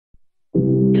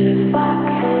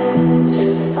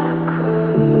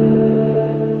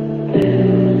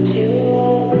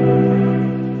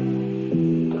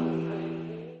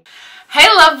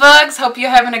Luvbugs. Hope you're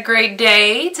having a great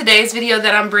day. Today's video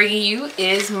that I'm bringing you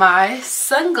is my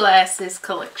sunglasses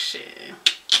collection.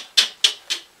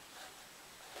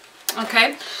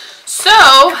 Okay, so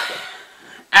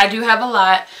I do have a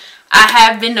lot. I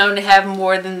have been known to have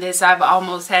more than this. I've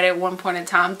almost had at one point in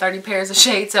time 30 pairs of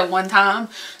shades at one time.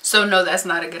 So no, that's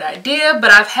not a good idea.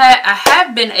 But I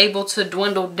have been able to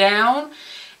dwindle down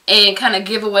and kind of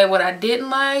give away what I didn't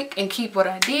like and keep what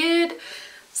I did.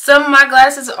 Some of my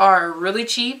glasses are really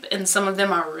cheap and some of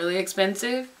them are really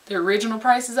expensive. The original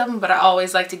prices of them, but I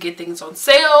always like to get things on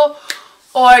sale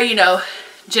or, you know,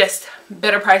 just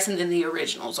better pricing than the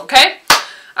originals, okay?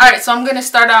 Alright, so I'm going to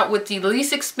start out with the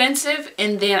least expensive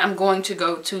and then I'm going to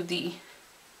go to the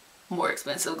more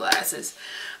expensive glasses.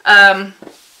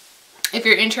 If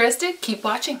you're interested, keep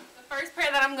watching. The first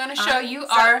pair that I'm going to show you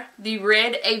are the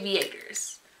red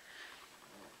Aviators.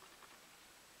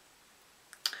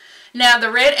 Now,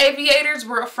 the red Aviators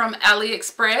were from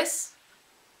AliExpress.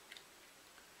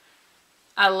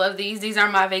 I love these. These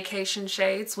are my vacation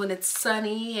shades when it's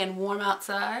sunny and warm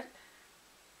outside.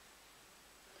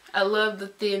 I love the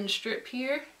thin strip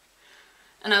here.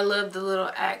 And I love the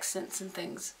little accents and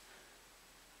things.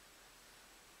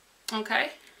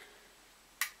 Okay.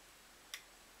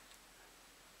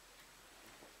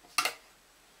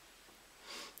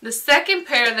 The second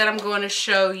pair that I'm going to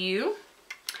show you.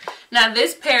 Now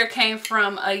this pair came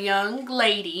from a young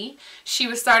lady. She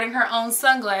was starting her own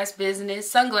sunglasses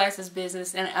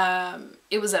business, and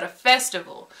it was at a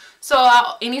festival. So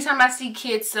anytime I see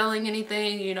kids selling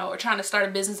anything, you know, or trying to start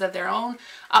a business of their own,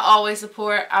 I always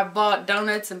support. I bought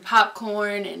donuts and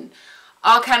popcorn and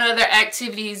all kind of other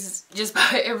activities just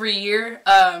about every year.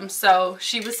 So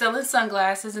she was selling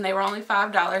sunglasses and they were only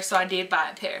 $5, so I did buy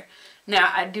a pair.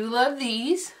 Now I do love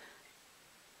these.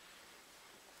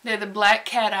 They're the black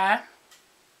Cate Eye.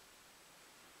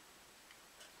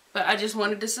 But I just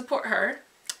wanted to support her.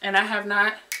 And I have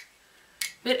not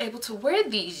been able to wear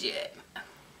these yet.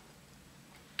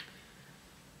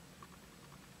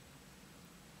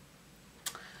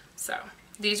 So,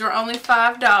 these were only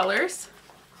 $5.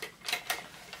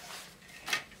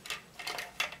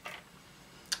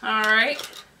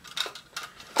 Alright.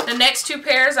 The next two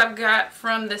pairs I've got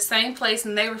from the same place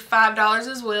and they were $5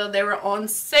 as well. They were on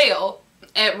sale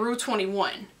at Rue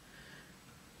 21.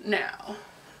 Now,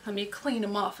 let me clean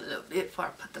them off a little bit before I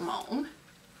put them on.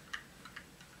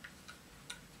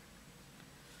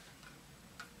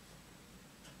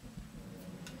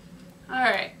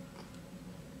 Alright.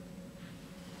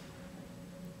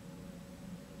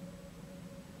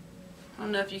 I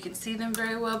don't know if you can see them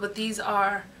very well, but these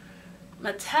are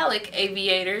metallic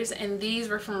Aviators and these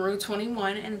were from Rue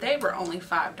 21 and they were only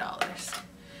 $5.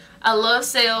 I love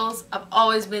sales. I've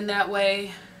always been that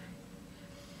way.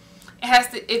 It has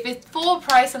to, if it's full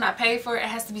price and I pay for it, it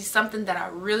has to be something that I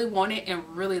really wanted and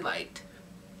really liked.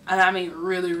 And I mean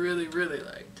really, really, really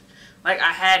liked. Like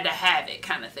I had to have it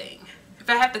kind of thing. If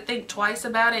I have to think twice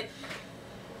about it,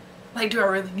 like do I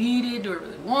really need it? Do I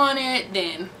really want it?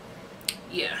 Then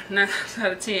yeah, 9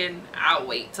 out of 10, I'll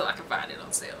wait till I can find it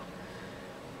on sale.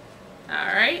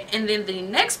 Alright, and then the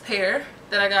next pair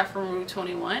that I got from Rue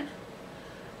 21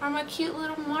 are my cute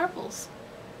little marbles.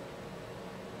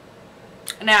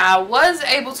 Now, I was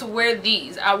able to wear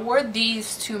these. I wore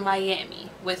these to Miami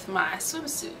with my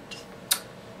swimsuit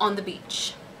on the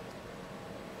beach.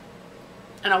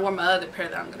 And I wore my other pair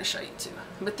that I'm going to show you too.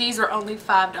 But these are only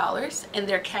 $5 and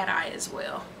they're Cate Eye as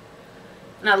well.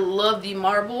 And I love the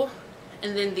marble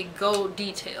and then the gold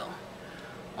detail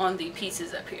on the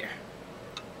pieces up here.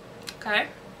 Okay.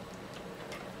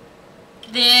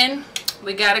 Then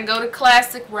we gotta go to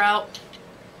classic route.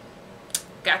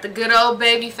 Got the good old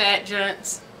baby fat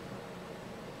junks.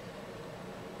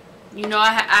 You know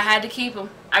I had to keep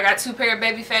them. I got 2 pair of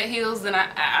baby fat heels and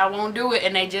I won't do it,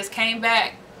 and they just came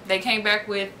back. They came back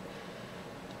with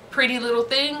Pretty Little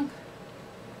Thing.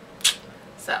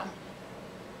 So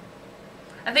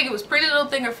I think it was Pretty Little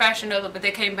Thing or Fashion Nova, but they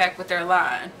came back with their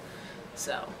line.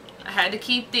 So I had to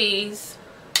keep these.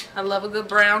 I love a good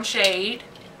brown shade.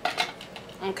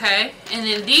 Okay, and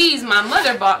then these my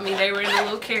mother bought me. They were in a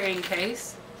little carrying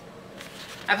case.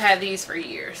 I've had these for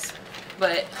years,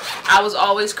 but I was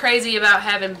always crazy about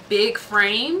having big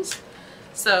frames,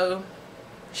 so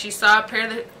she saw a pair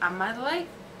that I might like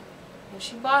and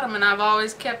she bought them, and I've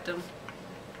always kept them.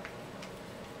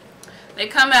 They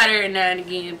come out every now and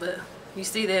again, but you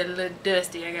see they're a little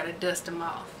dusty. I gotta dust them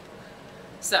off.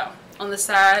 So on the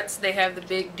sides they have the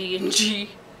big D and G,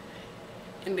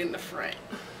 and then the front.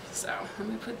 So let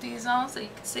me put these on so you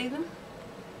can see them.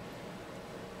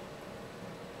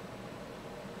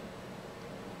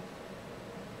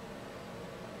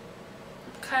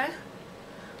 Okay.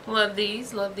 Love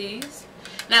these, love these.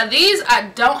 Now these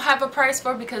I don't have a price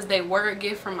for because they were a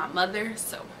gift from my mother,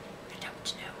 so I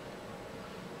don't know.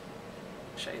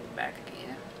 Show you the back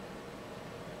again.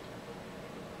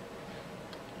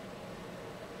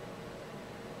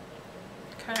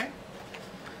 Okay.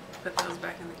 Put those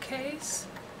back in the case.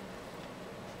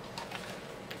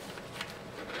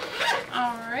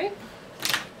 Alright.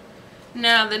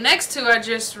 Now the next two I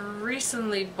just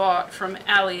recently bought from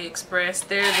AliExpress.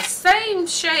 They're the same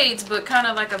shades but kind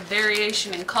of like a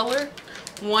variation in color.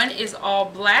 One is all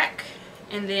black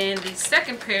and then the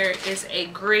second pair is a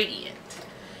gradient.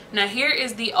 Now here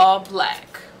is the all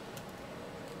black.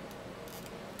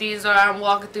 These are, I'm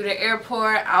walking through the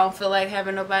airport. I don't feel like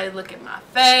having nobody look at my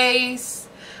face.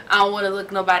 I don't want to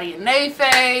look nobody in their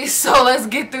face. So let's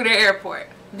get through the airport.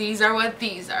 These are what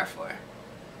these are for.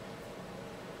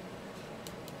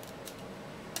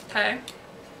 Okay.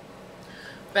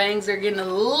 Bangs are getting a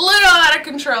little out of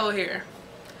control here.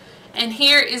 And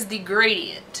here is the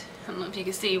gradient. I don't know if you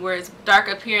can see where it's dark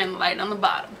up here and light on the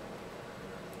bottom.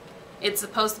 It's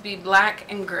supposed to be black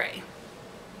and gray.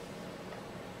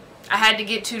 I had to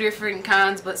get two different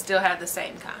kinds but still have the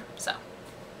same kind. So,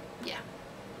 yeah.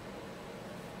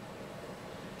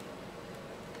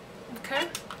 Okay.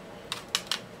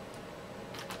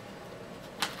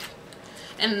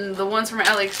 And the ones from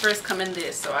AliExpress come in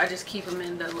this, so I just keep them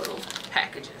in the little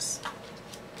packages.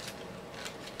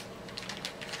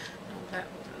 Oh, that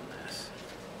was a mess.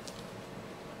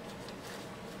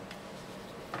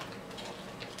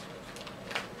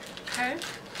 Okay.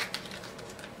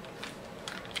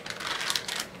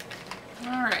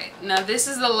 Alright, now this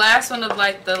is the last one of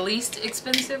like the least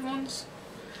expensive ones.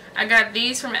 I got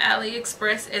these from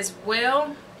AliExpress as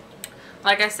well.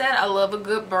 Like I said, I love a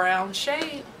good brown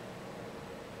shade.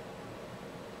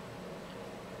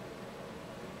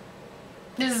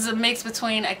 This is a mix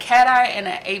between a Cate Eye and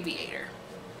an Aviator,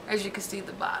 as you can see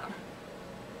the bottom.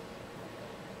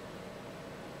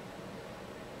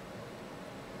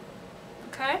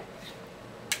 Okay.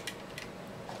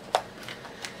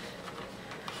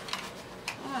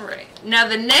 Alright, now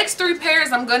the next three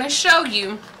pairs I'm going to show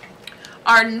you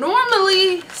are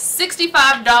normally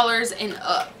 $65 and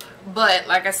up. But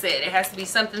like I said, it has to be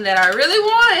something that I really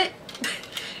want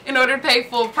in order to pay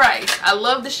full price. I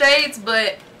love the shades,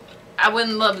 but I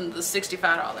wouldn't love the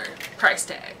 $65 price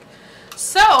tag.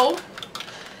 So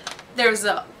there's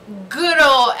a good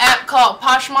old app called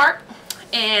Poshmark,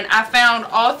 and I found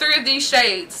all three of these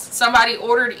shades. Somebody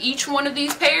ordered each one of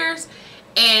these pairs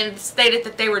and stated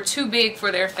that they were too big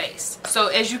for their face. So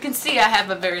as you can see, I have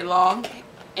a very long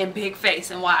and big face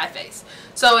and wide face,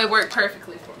 so it worked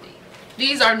perfectly for me.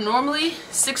 These are normally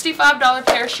 $65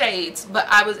 pair shades, but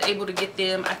I was able to get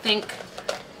them, I think,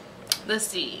 let's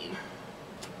see,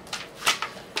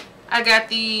 I got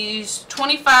these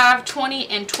 $25, $20,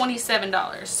 and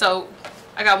 $27. So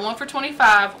I got one for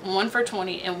 $25, one for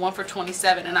 $20, and one for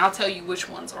 $27, and I'll tell you which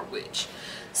ones are which.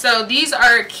 So these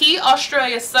are Key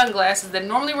Australia sunglasses that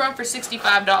normally run for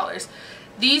 $65.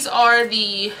 These are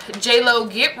the J-Lo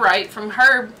Get Right from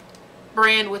her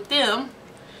brand with them.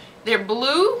 They're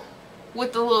blue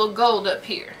with the little gold up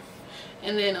here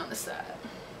and then on the side.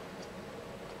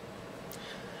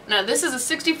 Now this is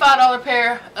a $65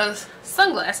 pair of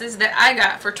sunglasses that I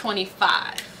got for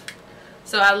 $25.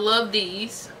 So I love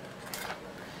these.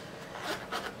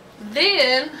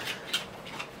 Then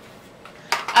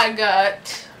I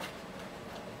got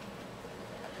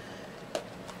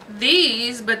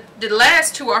these, but the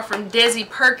last two are from Desi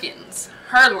Perkins,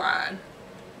 her line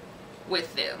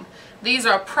with them. These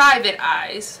are Private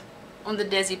Eyes on the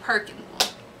Desi Perkins one.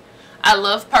 I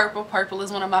love purple. Purple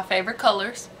is one of my favorite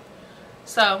colors.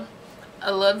 So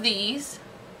I love these.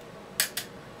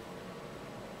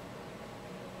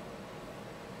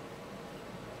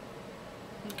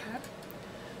 Okay.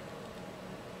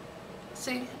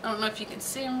 See, I don't know if you can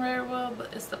see them very well,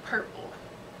 but it's the purple.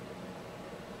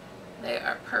 They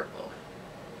are purple.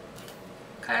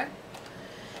 Okay.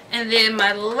 And then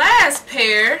my last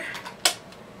pair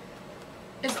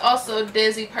is also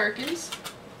Desi Perkins.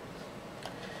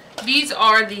 These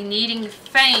are the Needing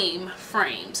Fame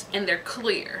frames, and they're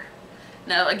clear.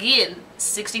 Now again,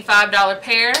 $65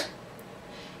 pair.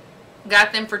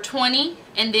 Got them for $20,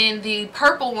 and then the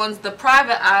purple ones, the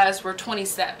Private Eyes, were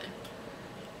 $27.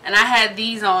 And I had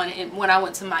these on when I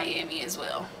went to Miami as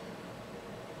well.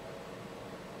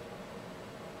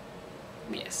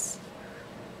 Yes.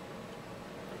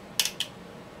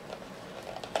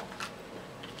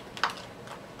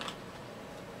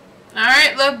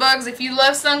 Alright, love bugs, if you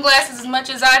love sunglasses as much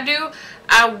as I do,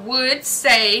 I would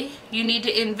say you need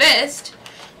to invest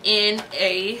in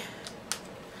a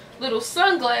little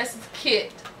sunglasses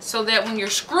kit so that when your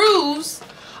screws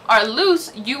are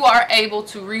loose, you are able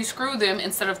to re-screw them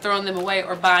instead of throwing them away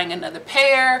or buying another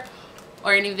pair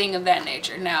or anything of that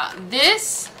nature. Now,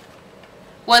 this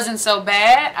wasn't so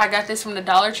bad. I got this from the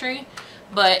Dollar Tree,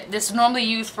 but this is normally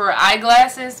used for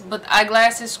eyeglasses, but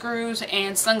eyeglasses screws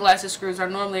and sunglasses screws are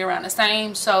normally around the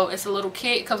same. So it's a little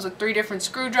kit. It comes with 3 different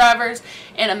screwdrivers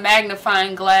and a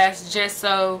magnifying glass, just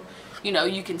so you know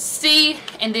you can see.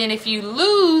 And then if you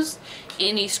lose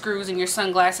any screws in your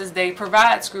sunglasses, they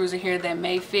provide screws in here that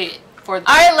may fit for them.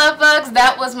 Alright, love bugs,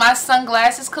 that was my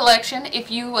sunglasses collection.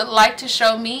 If you would like to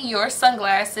show me your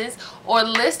sunglasses or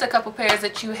list a couple pairs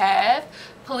that you have,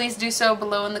 please do so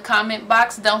below in the comment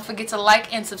box. Don't forget to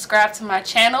like and subscribe to my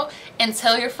channel, and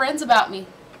tell your friends about me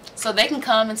so they can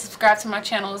come and subscribe to my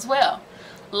channel as well.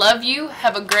 Love you.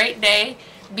 Have a great day.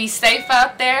 Be safe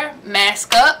out there.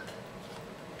 Mask up.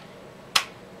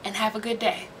 And have a good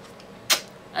day.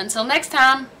 Until next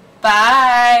time,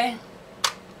 bye.